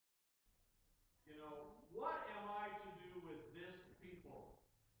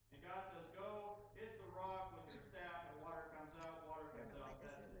And God says, go hit the rock with your staff, and water comes out, water comes out.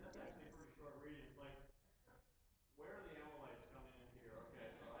 That's actually a pretty short reading. It's like, where are the Amalekites coming in here?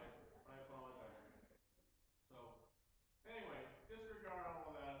 Okay, so I apologize. So, anyway, disregard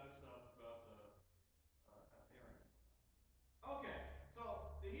all of that other stuff about the Aaron. Okay,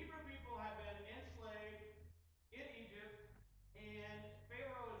 so the Hebrew people have been enslaved in Egypt, and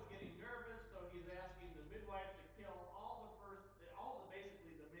Pharaoh is getting nervous, so he's asking the midwives to kill all the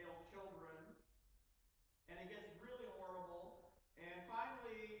basically the male children, and it gets really horrible. And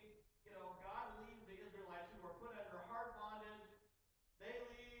finally, God leads the Israelites who are put under hard bondage. They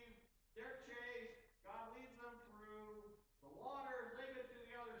leave, they're chased. God leads them through the waters. They get to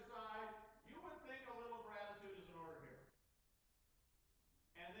the other side. You would think a little gratitude is in order here.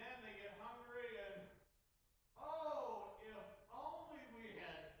 And then they get hungry and, oh, if only we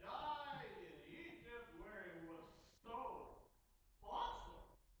had died in Egypt where it was so awesome.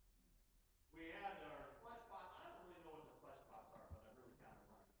 We had our flesh pots. I don't really know what the flesh pots are, but I really kind of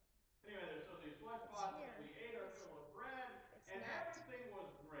learned. Anyway, so these flesh pots, we ate our fill of bread, and everything was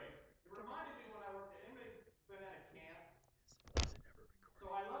great. It reminded me when I worked at, anybody been at a camp? So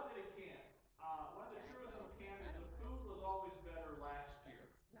I loved it at camp. One of the truisms of camp is the food was always better last year.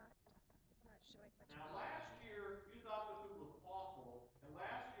 Now, last year, you thought the food was awful, and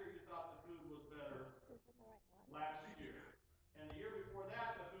last year, you thought the food was better last year. And the year before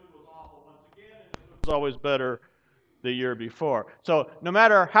that, the food was awful once again, and the food was always better the year before. So no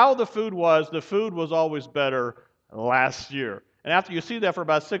matter how the food was always better last year. And after you see that for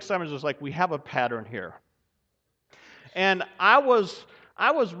about 6 summers, it's like we have a pattern here. And I was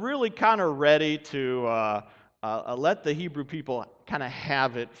really kind of ready to let the Hebrew people kind of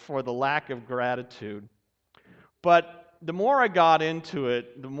have it for the lack of gratitude. But the more I got into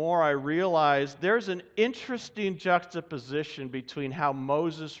it, the more I realized there's an interesting juxtaposition between how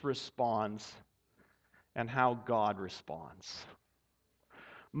Moses responds and how God responds.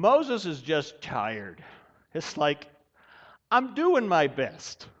 Moses is just tired. It's like, I'm doing my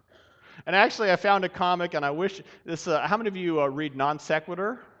best. And actually, I found a comic, and I wish this. How many of you read Non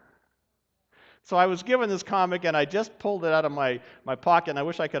Sequitur? So I was given this comic, and I just pulled it out of my pocket, and I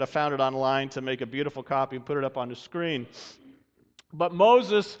wish I could have found it online to make a beautiful copy and put it up on the screen. But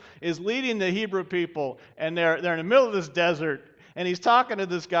Moses is leading the Hebrew people, and they're in the middle of this desert, and he's talking to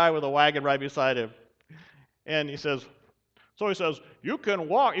this guy with a wagon right beside him. And he says, you can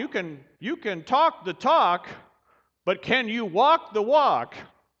walk, you can talk the talk, but can you walk the walk?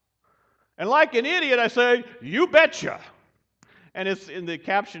 And like an idiot, I say, you betcha. And it's in the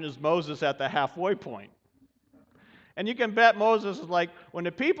caption is Moses at the halfway point. And you can bet Moses is like, when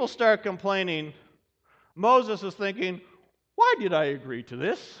the people start complaining, Moses is thinking, why did I agree to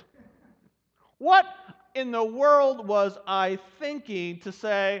this? What in the world was I thinking to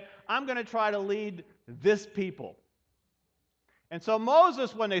say, I'm going to try to lead this people? And so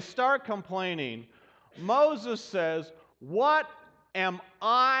Moses, when they start complaining, Moses says, what am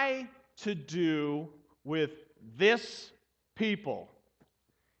I to do with this people?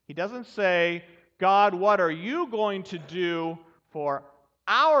 He doesn't say, God, what are you going to do for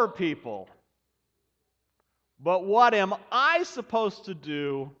our people? But what am I supposed to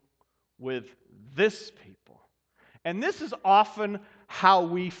do with this people? And this is often how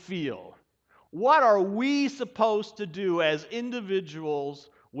we feel. What are we supposed to do as individuals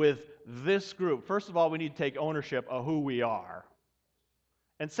with this group? First of all, we need to take ownership of who we are.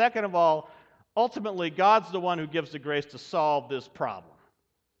 And second of all, ultimately, God's the one who gives the grace to solve this problem.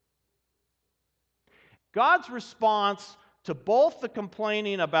 God's response to both the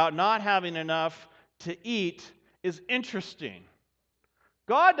complaining about not having enough to eat is interesting.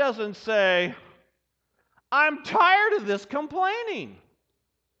 God doesn't say, I'm tired of this complaining.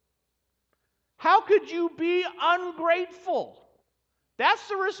 How could you be ungrateful? That's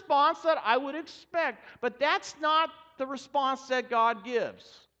the response that I would expect, but that's not the response that God gives.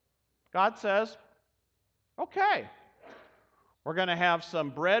 God says, okay, we're going to have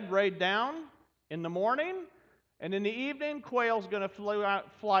some bread laid down in the morning, and in the evening, quail's going to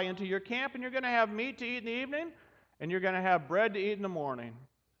fly into your camp, and you're going to have meat to eat in the evening, and you're going to have bread to eat in the morning.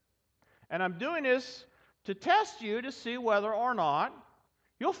 And I'm doing this to test you to see whether or not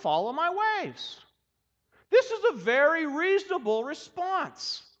you'll follow my ways. This is a very reasonable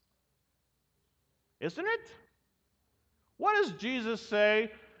response, isn't it? What does Jesus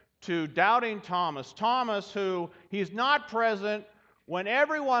say to doubting Thomas? Thomas, who he's not present when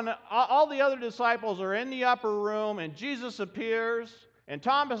all the other disciples are in the upper room and Jesus appears and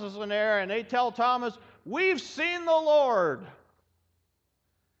Thomas is in there and they tell Thomas, we've seen the Lord.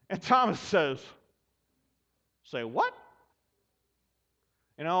 And Thomas says, say what?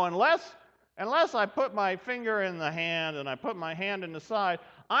 Unless I put my finger in the hand and I put my hand in the side,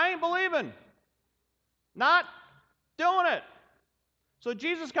 I ain't believing. Not doing it. So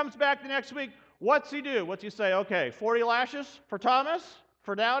Jesus comes back the next week. What's he do? What's he say? Okay, 40 lashes for Thomas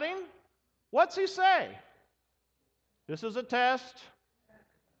for doubting? What's he say? This is a test.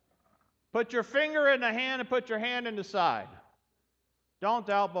 Put your finger in the hand and put your hand in the side. Don't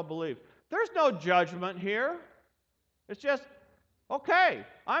doubt but believe. There's no judgment here. It's just, okay,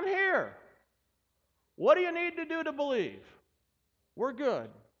 I'm here. What do you need to do to believe? We're good.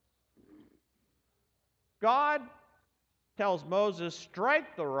 God tells Moses,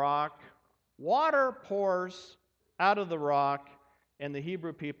 strike the rock, water pours out of the rock, and the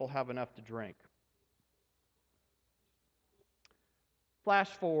Hebrew people have enough to drink. Flash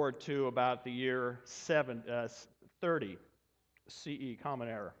forward to about the year 30 CE, Common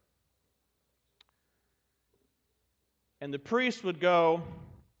Era. And the priest would go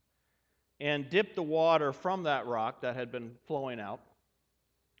and dip the water from that rock that had been flowing out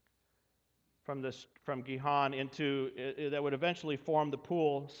from Gihon into that would eventually form the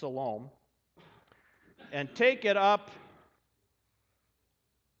pool Siloam, and take it up.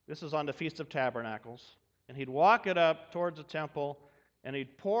 This is on the Feast of Tabernacles, and he'd walk it up towards the temple, and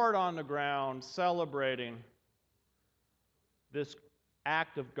he'd pour it on the ground, celebrating this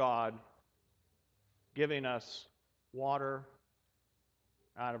act of God giving us water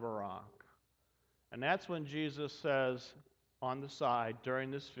out of a rock. And that's when Jesus says on the side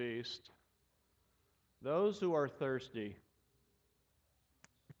during this feast, those who are thirsty,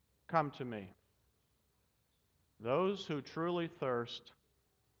 come to me. Those who truly thirst,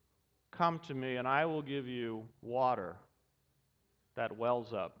 come to me, and I will give you water that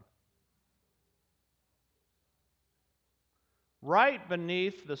wells up. Right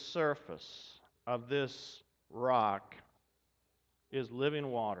beneath the surface of this rock is living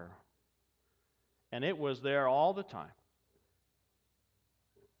water. And it was there all the time.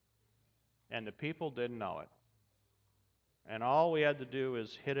 And the people didn't know it. And all we had to do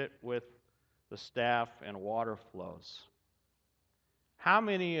is hit it with the staff and water flows. How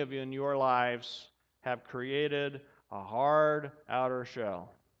many of you in your lives have created a hard outer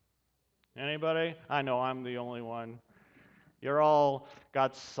shell? Anybody? I know I'm the only one. You're all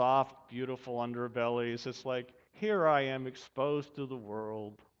got soft, beautiful underbellies. It's like, here I am exposed to the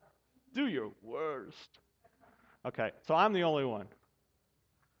world. Do your worst. Okay, so I'm the only one.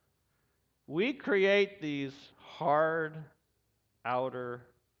 We create these hard outer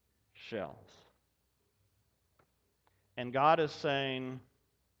shells. And God is saying,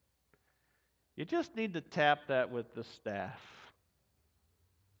 you just need to tap that with the staff.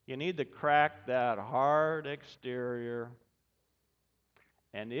 You need to crack that hard exterior.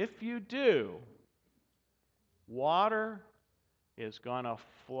 And if you do, water is going to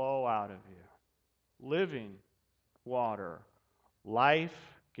flow out of you. Living water,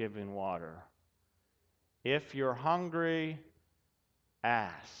 life-giving water. If you're hungry,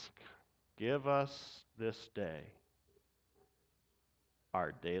 ask. Give us this day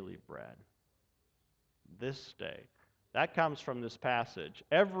our daily bread. This day. That comes from this passage.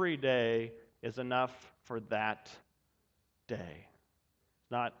 Every day is enough for that day.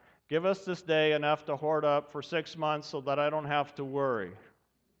 It's not, give us this day enough to hoard up for 6 months so that I don't have to worry.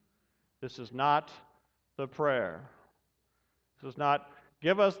 This is not the prayer. This is not,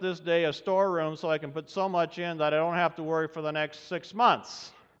 give us this day a storeroom so I can put so much in that I don't have to worry for the next 6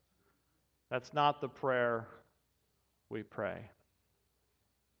 months. That's not the prayer we pray.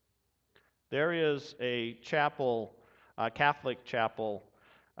 There is a chapel, a Catholic chapel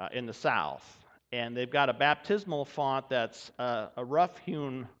in the South, and they've got a baptismal font that's a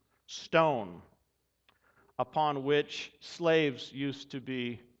rough-hewn stone upon which slaves used to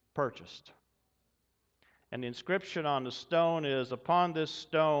be purchased. And the inscription on the stone is, upon this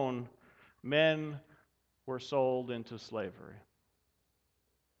stone, men were sold into slavery.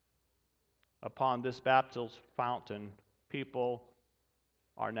 Upon this baptismal fountain, people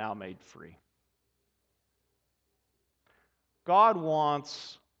are now made free. God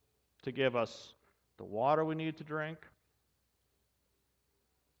wants to give us the water we need to drink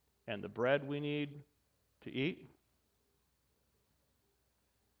and the bread we need to eat.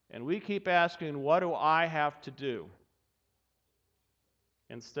 And we keep asking, what do I have to do?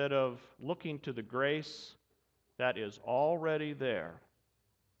 Instead of looking to the grace that is already there,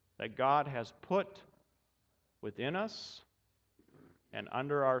 that God has put within us and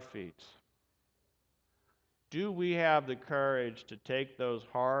under our feet. Do we have the courage to take those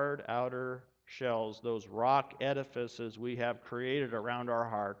hard outer shells, those rock edifices we have created around our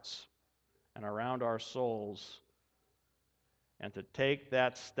hearts and around our souls, and to take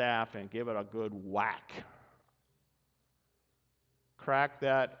that staff and give it a good whack. Crack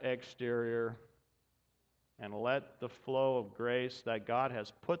that exterior and let the flow of grace that God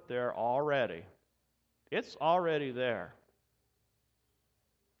has put there already. It's already there.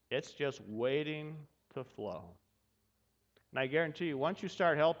 It's just waiting to flow. And I guarantee you, once you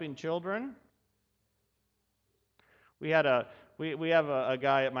start helping children, we have a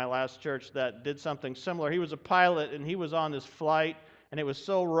guy at my last church that did something similar. He was a pilot, and he was on this flight, and it was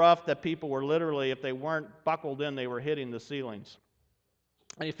so rough that people were literally, if they weren't buckled in, they were hitting the ceilings.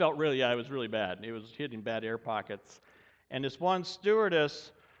 And he felt really, it was really bad. He was hitting bad air pockets. And this one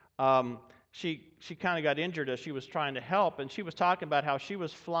stewardess, she kind of got injured as she was trying to help, and she was talking about how she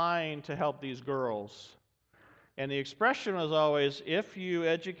was flying to help these girls. And the expression was always, if you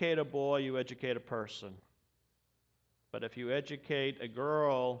educate a boy, you educate a person. But if you educate a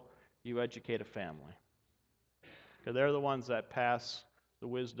girl, you educate a family. Because they're the ones that pass the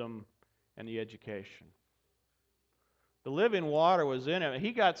wisdom and the education. The living water was in it.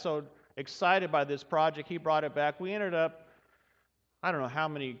 He got so excited by this project, he brought it back. We ended up, I don't know how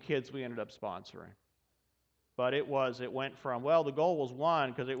many kids we ended up sponsoring. But it went from, well, the goal was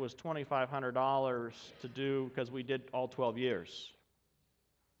one, because it was $2,500 to do, because we did all 12 years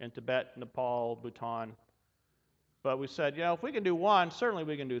in Tibet, Nepal, Bhutan. But we said, if we can do one, certainly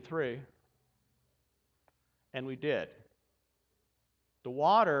we can do three. And we did. The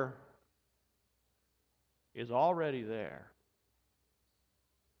water is already there.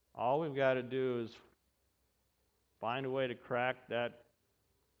 All we've got to do is find a way to crack that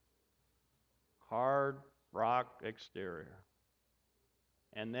hard rock exterior.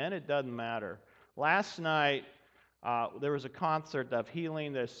 And then it doesn't matter. Last night, there was a concert of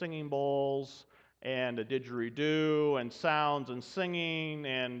healing. There's singing bowls, and a didgeridoo, and sounds, and singing,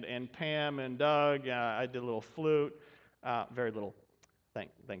 and Pam and Doug. I did a little flute, very little,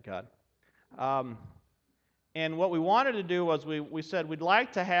 thank God. And what we wanted to do was we said we'd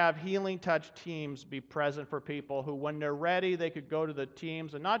like to have Healing Touch teams be present for people who, when they're ready, they could go to the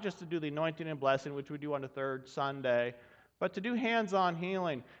teams, and not just to do the anointing and blessing, which we do on the third Sunday, but to do hands-on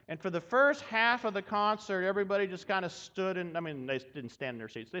healing. And for the first half of the concert, everybody just kind of stood they didn't stand in their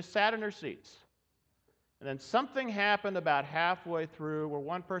seats. They sat in their seats. And then something happened about halfway through where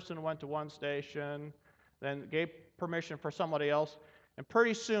one person went to one station, then gave permission for somebody else. And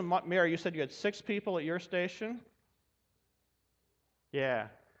pretty soon, Mary, you said you had 6 people at your station? Yeah.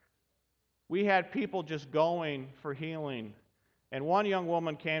 We had people just going for healing. And one young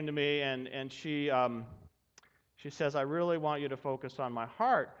woman came to me, and she says, I really want you to focus on my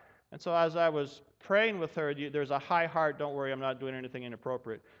heart. And so as I was praying with her, there's a high heart. Don't worry, I'm not doing anything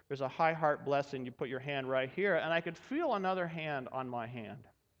inappropriate. There's a high heart blessing. You put your hand right here, and I could feel another hand on my hand.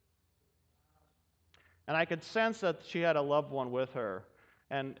 And I could sense that she had a loved one with her.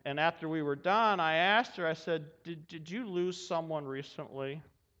 And after we were done, I asked her, I said, did you lose someone recently?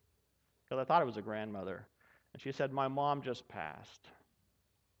 Because I thought it was a grandmother. And she said, my mom just passed.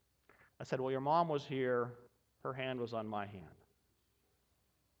 I said, well, your mom was here. Her hand was on my hand.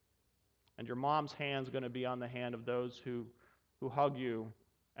 And your mom's hand's going to be on the hand of those who hug you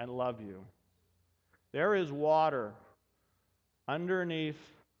and love you. There is water underneath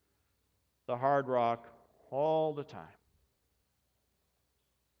the hard rock all the time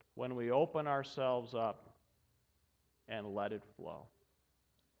when we open ourselves up and let it flow.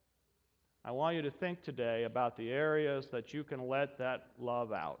 I want you to think today about the areas that you can let that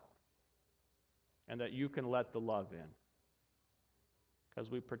love out and that you can let the love in. Because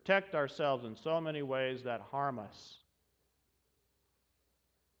we protect ourselves in so many ways that harm us.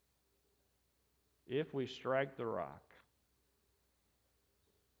 If we strike the rock,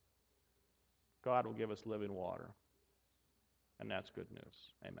 God will give us living water. And that's good news.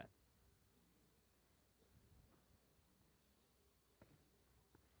 Amen.